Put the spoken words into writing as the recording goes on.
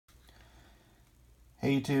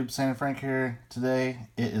Hey YouTube, Santa Frank here. Today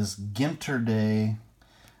it is Ginter Day.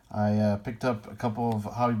 I picked up a couple of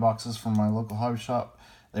hobby boxes from my local hobby shop.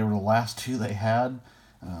 They were the last two they had,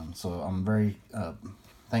 so I'm very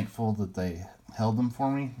thankful that they held them for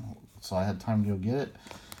me, so I had time to go get it.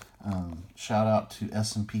 Shout out to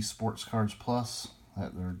S&P Sports Cards Plus.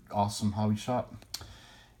 They're an awesome hobby shop.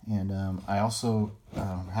 And I also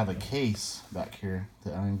have a case back here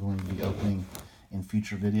that I'm going to be opening in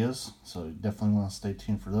future videos, so definitely want to stay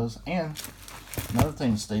tuned for those. And another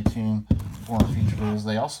thing to stay tuned for in future videos,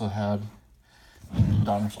 they also had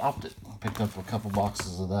Donruss Optic. Picked up a couple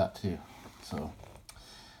boxes of that too. So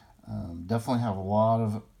definitely have a lot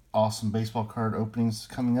of awesome baseball card openings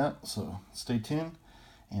coming up, so stay tuned.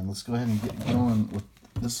 And let's go ahead and get going with,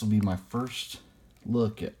 this will be my first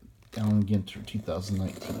look at Allen Ginter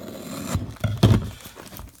 2019.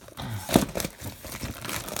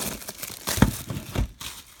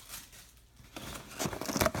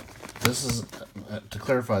 This is, to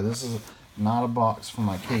clarify, this is not a box from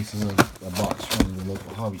my case. This is a box from the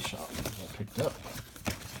local hobby shop that I picked up.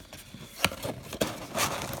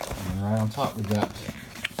 And right on top we got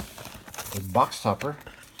a box topper.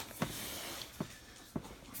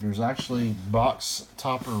 There's actually box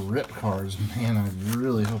topper rip cards. Man, I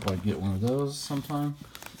really hope I get one of those sometime.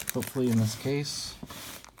 Hopefully in this case.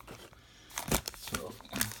 So,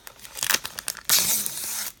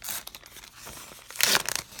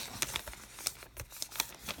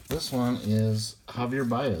 this one is Javier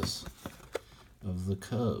Baez of the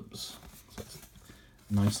Cubs. So,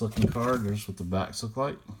 nice looking card. There's what the backs look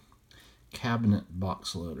like. Cabinet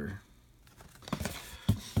box loader.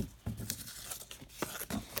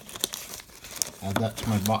 Add that to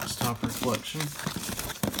my box topper collection.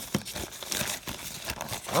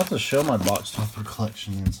 I'll have to show my box topper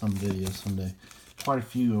collection in some video someday. Quite a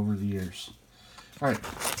few over the years. Alright,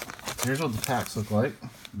 here's what the packs look like.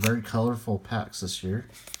 Very colorful packs this year.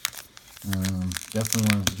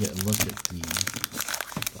 Definitely want to get a look at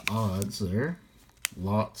the odds there.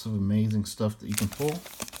 Lots of amazing stuff that you can pull.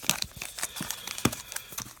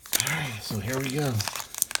 Alright, so here we go.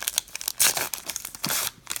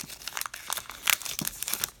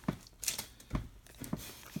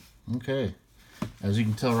 Okay, as you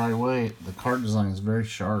can tell right away, the card design is very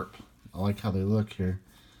sharp. I like how they look here.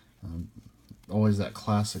 Always that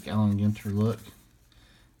classic Allen Ginter look.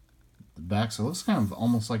 The back, so it looks kind of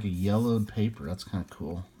almost like a yellowed paper. That's kind of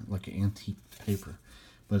cool, like an antique paper.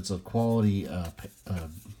 But it's a quality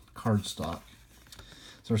card stock.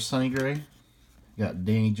 So there's Sonny Gray. Got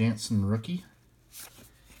Danny Jansen, rookie.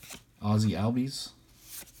 Ozzie Albies.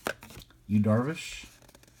 Yu Darvish.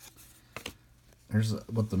 Here's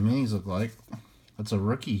what the minis look like. That's a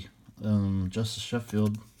rookie, Justice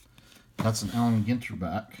Sheffield. That's an Allen Ginter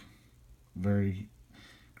back. Very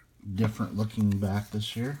different looking back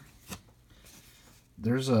this year.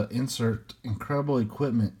 There's a insert, Incredible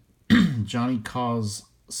Equipment, Johnny Cause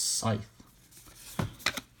Scythe.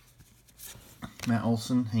 Matt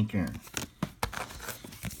Olson, Hank Aaron.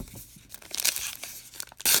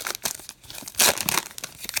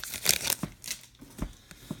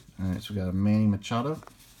 Alright, so we got a Manny Machado,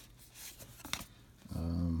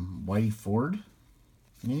 Whitey Ford,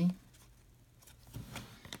 mini,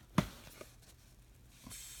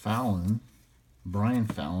 Fallon, Brian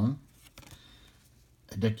Fallon,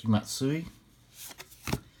 Hideki Matsui,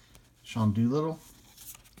 Sean Doolittle.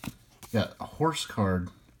 Got a horse card,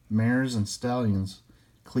 Mares and Stallions,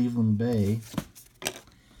 Cleveland Bay.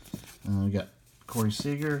 We got Corey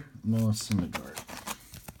Seager, Noah Syndergaard.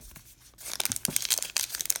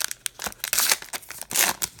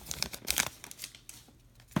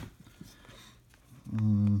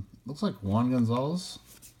 Looks like Juan Gonzalez.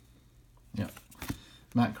 Yeah.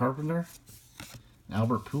 Matt Carpenter.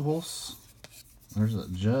 Albert Pujols. There's a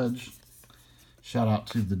Judge. Shout out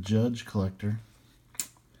to the Judge collector.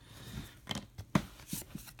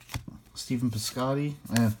 Stephen Piscotty.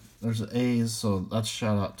 There's an A's, so that's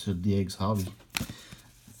shout out to Diego's Hobby.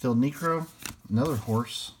 Phil Necro. Another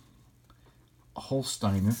horse.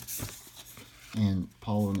 Holsteiner. And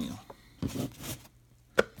Paul O'Neill.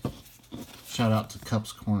 Shout out to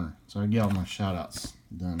Cup's Corner. So I get all my shout outs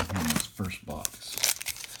done here in this first box.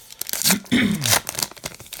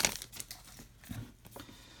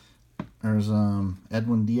 There's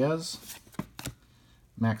Edwin Diaz,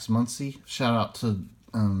 Max Muncy. Shout out to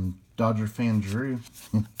Dodger fan Drew.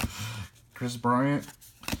 Chris Bryant.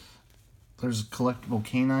 There's collectible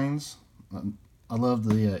canines. I love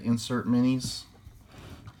the insert minis.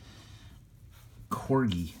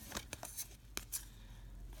 Corgi.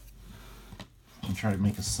 And try to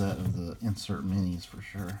make a set of the insert minis for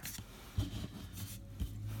sure.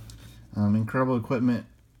 Incredible Equipment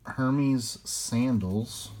Hermes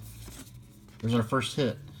Sandals. There's our first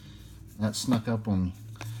hit. That snuck up on me.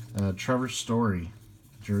 Trevor Story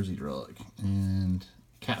jersey relic. And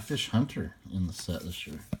Catfish Hunter in the set this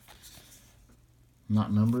year.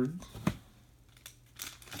 Not numbered.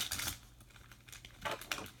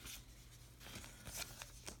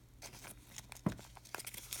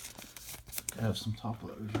 I have some top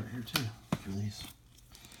loaders right here too for these.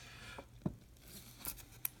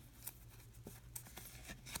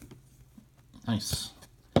 Nice.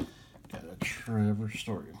 Got a Trevor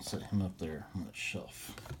Story. I'll set him up there on that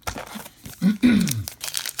shelf.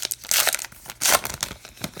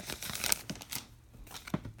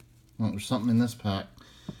 Well, there's something in this pack.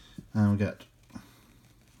 We got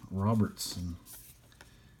Robertson,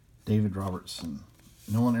 David Robertson,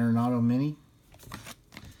 Nolan Arenado Mini,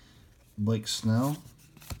 Blake Snell,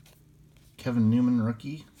 Kevin Newman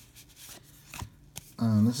rookie.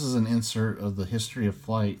 This is an insert of the history of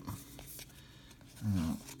flight.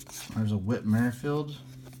 There's a Whit Merrifield,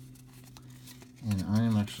 and I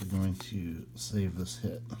am actually going to save this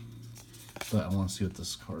hit, but I want to see what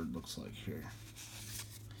this card looks like here.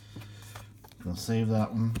 I'm going to save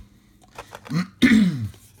that one.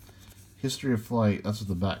 History of flight, that's what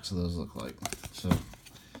the backs of those look like. So,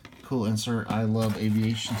 cool insert. I love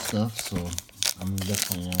aviation stuff, so I'm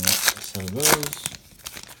definitely going to get a set of those.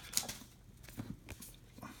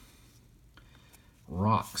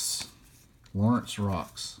 Rocks. Lawrence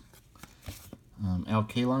Rocks. Al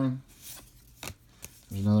Kaline.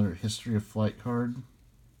 There's another History of Flight card.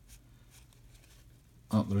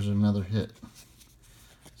 Oh, there's another hit.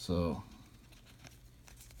 So,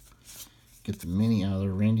 get the mini out of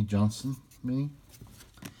there. Randy Johnson mini.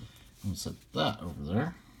 I'm going to set that over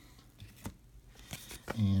there.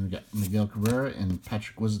 And we got Miguel Cabrera and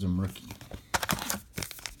Patrick Wisdom rookie.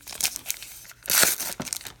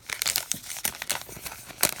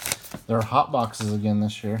 There are hot boxes again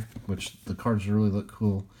this year, which the cards really look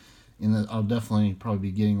cool. And I'll definitely probably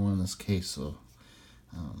be getting one in this case, so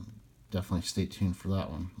definitely stay tuned for that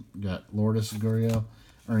one. We got Lourdes Gurriel,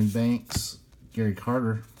 Ernie Banks, Gary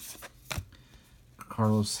Carter,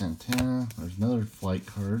 Carlos Santana. There's another flight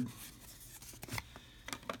card.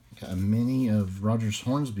 Got a mini of Rogers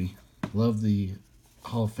Hornsby. Love the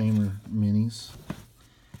Hall of Famer minis.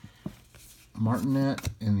 Martinet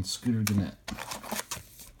and Scooter Gannett.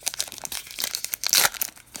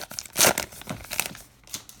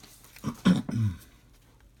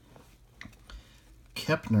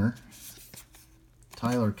 Kepner,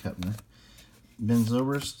 Tyler Kepner, Ben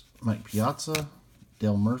Zobrist, Mike Piazza,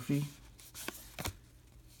 Dale Murphy,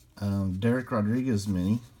 Derek Rodriguez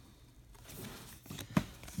mini,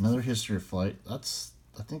 another History of Flight. I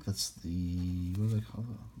think that's the, what do they call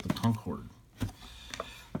it? The Concorde.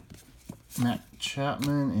 Matt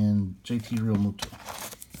Chapman and JT Realmuto.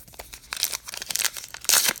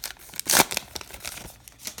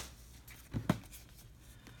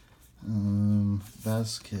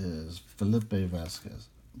 Vasquez, Felipe Vasquez,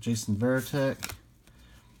 Jason Varitek,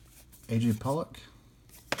 AJ Pollock,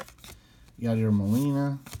 Yadier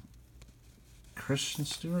Molina, Christian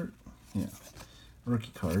Stewart, yeah,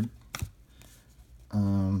 rookie card.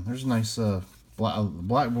 There's a nice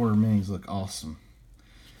black border minis look awesome.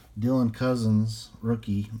 Dylan Cousins,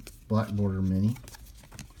 rookie, black border mini.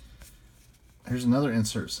 Here's another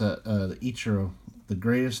insert set, the Ichiro, the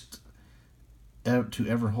greatest to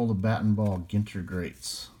ever hold a bat and ball, Ginter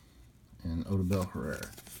Greats, and Odubel Herrera.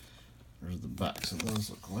 There's the backs of those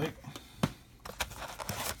look like.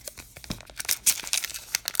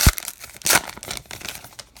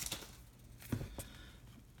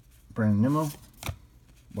 Brandon Nimmo,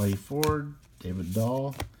 Whitey Ford, David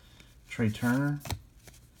Dahl, Trey Turner,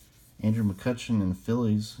 Andrew McCutcheon in the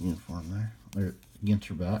Phillies uniform there. There's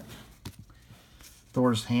Ginter back.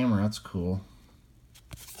 Thor's Hammer, that's cool.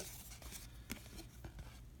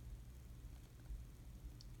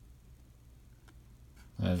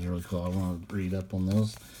 That is really cool. I want to read up on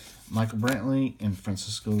those. Michael Brantley and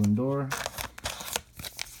Francisco Lindor.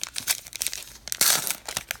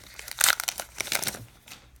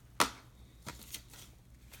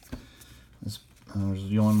 There's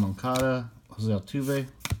Yohan Moncada, Jose Altuve,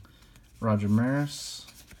 Roger Maris,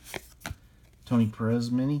 Tony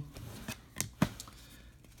Perez mini,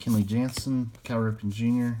 Kenley Jansen, Cal Ripken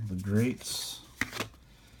Jr., the Greats,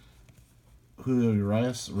 Julio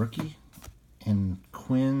Urias rookie, and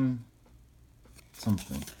Quinn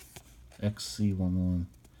something, XC11.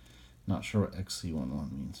 Not sure what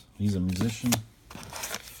XC11 means. He's a musician.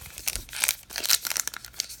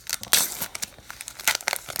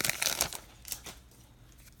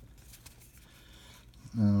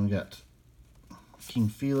 We got King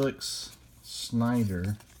Felix,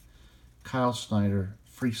 Snyder, Kyle Snyder,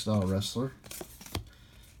 freestyle wrestler,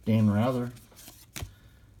 Dan Rather,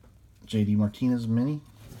 JD Martinez mini,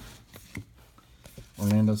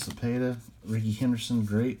 Orlando Cepeda, Ricky Henderson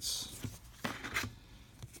greats,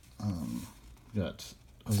 got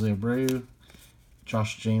Jose Abreu,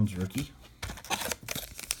 Josh James rookie,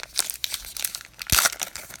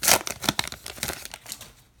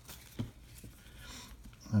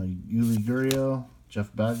 Yuli Gurriel, Jeff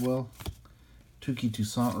Bagwell, Tuki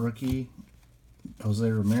Toussaint rookie, Jose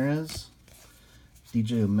Ramirez,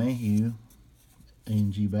 DJ Mayhew,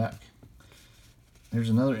 A&G back. There's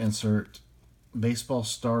another insert, baseball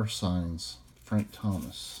star signs, Frank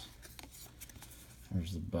Thomas.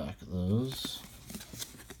 There's the back of those.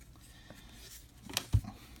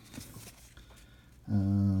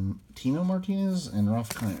 Tino Martinez and Ralph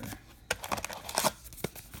Kiner.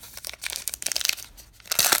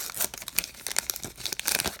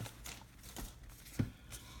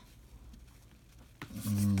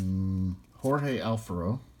 Jorge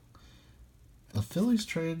Alfaro. The Phillies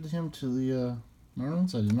traded him to the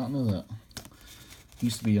Marlins. I did not know that. He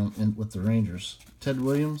used to be with the Rangers. Ted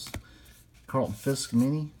Williams, Carlton Fisk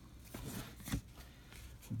mini,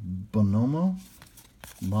 Bonomo,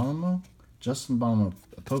 Justin Bonomo,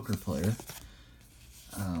 a poker player.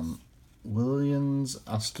 Williams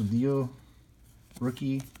Astudillo,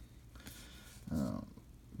 rookie.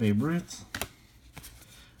 Babe Ruth,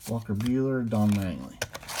 Walker Buehler, Don Mattingly.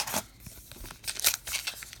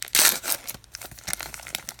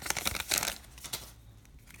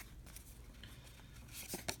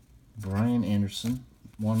 Brian Anderson,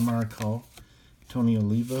 Juan Marichal, Tony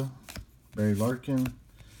Oliva, Barry Larkin,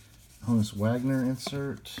 Honus Wagner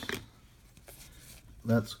insert.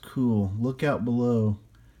 That's cool. Look out below.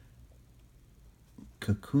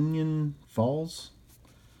 Cacunian Falls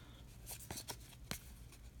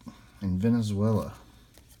in Venezuela.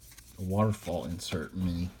 A waterfall insert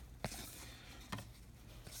mini.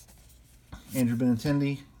 Andrew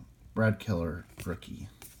Benintendi, Brad Keller rookie.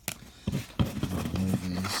 Move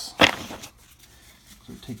these.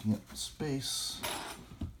 So taking up space.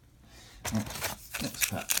 Right, next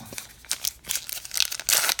pack.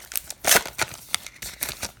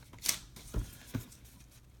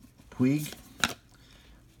 Puig,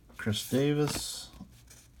 Chris Davis,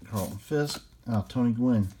 Carlton Fisk, Tony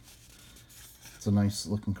Gwynn. It's a nice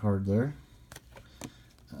looking card there.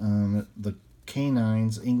 The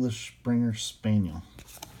Canines English Springer Spaniel.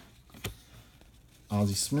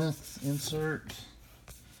 Ozzie Smith insert.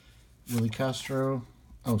 Willie Castro.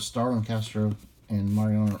 Oh, Starlin Castro and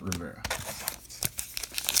Mariano Rivera.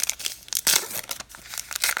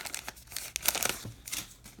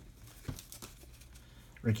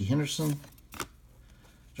 Ricky Henderson,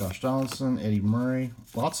 Josh Donaldson, Eddie Murray.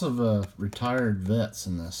 Lots of retired vets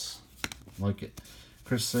in this. Like it.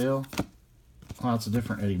 Chris Sale. Oh, it's a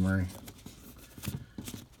different Eddie Murray.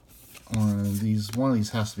 One of these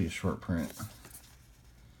has to be a short print.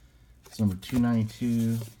 It's number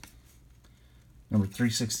 292, number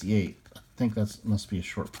 368. I think that must be a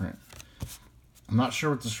short print. I'm not sure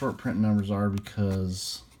what the short print numbers are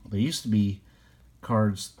because they used to be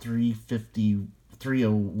cards 350,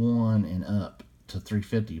 301 and up to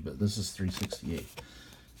 350, but this is 368.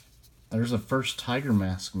 There's a first Tiger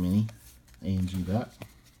Mask mini, A&G back.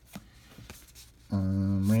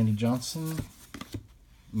 Randy Johnson,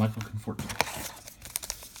 Michael Conforto.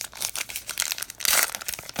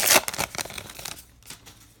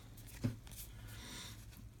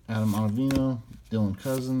 Adam Ottavino, Dylan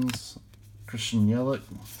Cousins, Christian Yelich,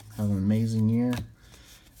 having an amazing year.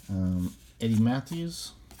 Eddie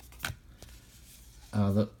Matthews.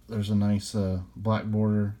 There's a nice black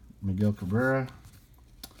border, Miguel Cabrera,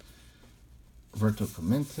 Roberto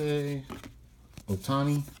Clemente,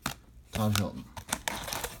 Otani, Todd Hilton.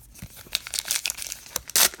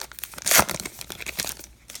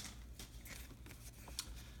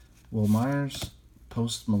 Will Myers,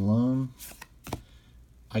 Post Malone,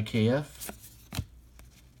 IKF,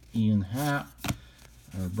 Ian Happ,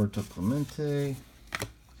 Roberto Clemente,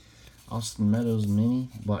 Austin Meadows mini,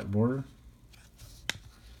 black border,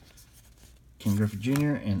 Ken Griffey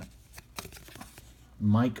Jr., and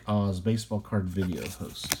Mike Oz, baseball card video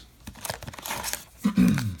host.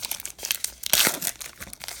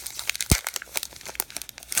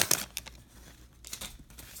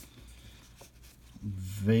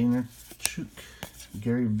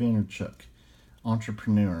 Gary Vaynerchuk,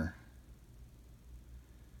 entrepreneur.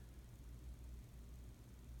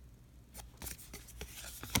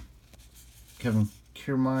 Kevin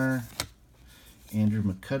Kiermaier, Andrew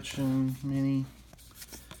McCutcheon mini,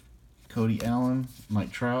 Cody Allen,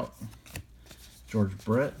 Mike Trout, George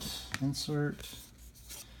Brett insert.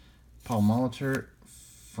 Paul Molitor,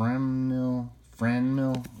 Franmil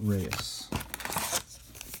Reyes.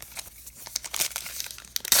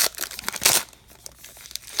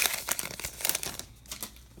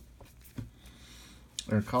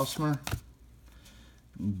 Eric Hosmer,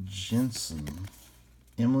 Jensen,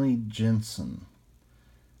 Emily Jensen,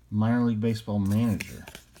 minor league baseball manager,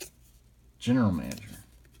 general manager.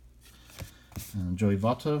 Joey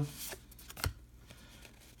Votto,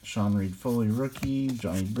 Sean Reed Foley rookie,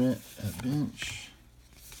 Johnny Brent at bench.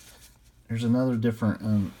 There's another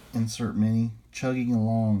different insert mini, chugging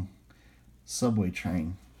along subway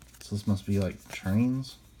train. So this must be like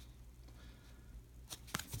trains.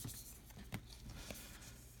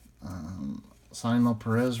 Simon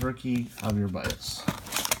Perez rookie, Javier Baez.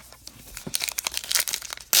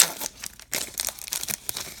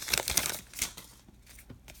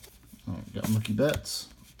 Got Mookie Betts,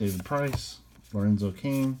 David Price, Lorenzo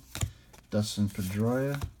Cain, Dustin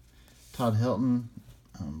Pedroia, Todd Helton,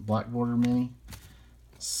 Black Border Mini,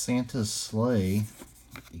 Santa's Sleigh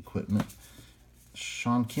equipment,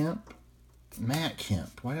 Sean Kemp, Matt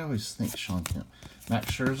Kemp. Why do I always think Sean Kemp? Max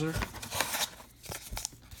Scherzer.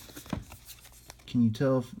 Can you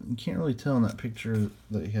tell? You can't really tell in that picture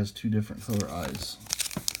that he has two different color eyes.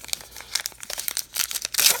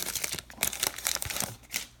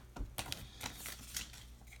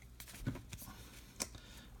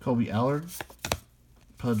 Colby Allard,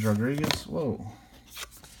 Pudge Rodriguez. Whoa.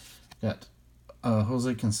 Got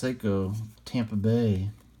Jose Canseco, Tampa Bay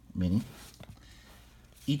mini.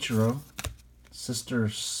 Ichiro, Sister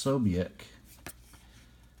Sobiek,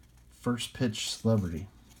 first pitch celebrity.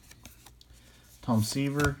 Tom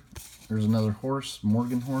Seaver, there's another horse,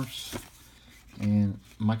 Morgan horse, and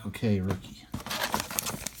Michael K. rookie.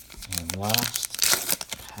 And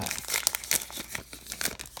last pack.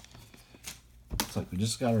 Looks like we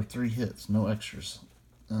just got our 3 hits, no extras.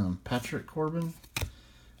 Patrick Corbin,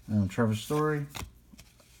 Trevor Story,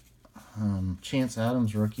 Chance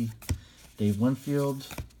Adams rookie, Dave Winfield,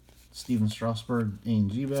 Steven Strasburg,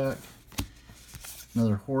 A&G back,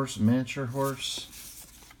 another horse, miniature horse,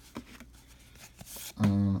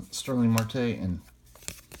 Sterling Marte, and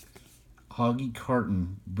Hoggy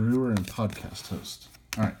Carton, brewer and podcast host.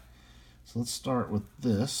 Alright, so let's start with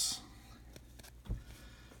this.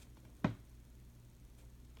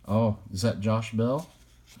 Oh, is that Josh Bell?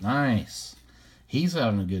 Nice. He's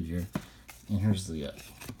having a good year. And here's the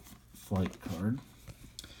flight card.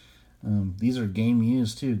 These are game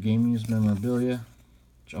used too. Game used memorabilia.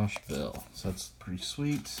 Josh Bell. So that's pretty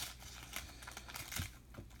sweet.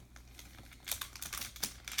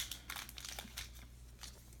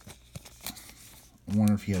 I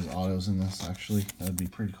wonder if he has autos in this actually. That would be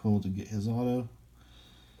pretty cool to get his auto.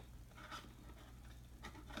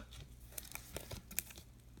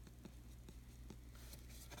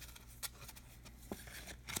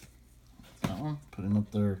 That one. Put him up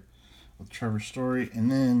there with Trevor Story. And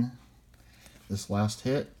then this last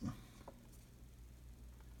hit.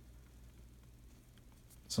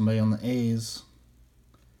 Somebody on the A's.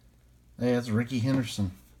 Hey, that's Ricky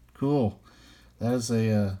Henderson. Cool. That is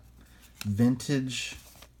a vintage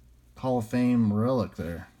Hall of Fame relic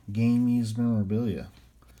there. Game used memorabilia.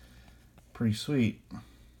 Pretty sweet.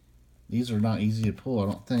 These are not easy to pull, I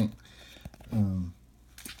don't think.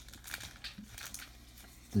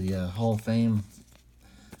 The Hall of Fame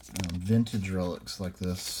vintage relics like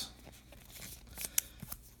this.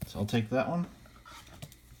 So I'll take that one.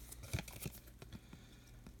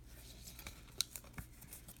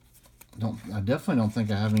 I definitely don't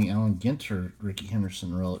think I have any Alan Ginter Ricky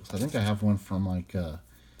Henderson relics. I think I have one from like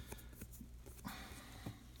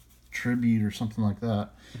Tribute or something like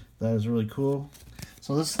that. That is really cool.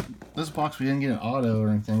 So this box we didn't get an auto or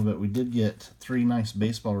anything, but we did get 3 nice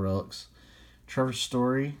baseball relics. Trevor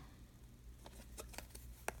Story.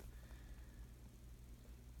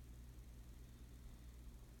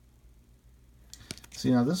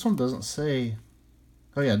 See, now this one doesn't say.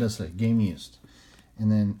 Oh yeah, it does say game used.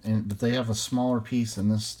 But they have a smaller piece in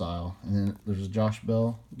this style. And then there's a Josh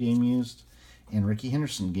Bell game used and Ricky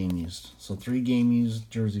Henderson game used. So 3 game used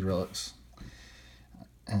jersey relics.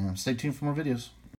 Stay tuned for more videos.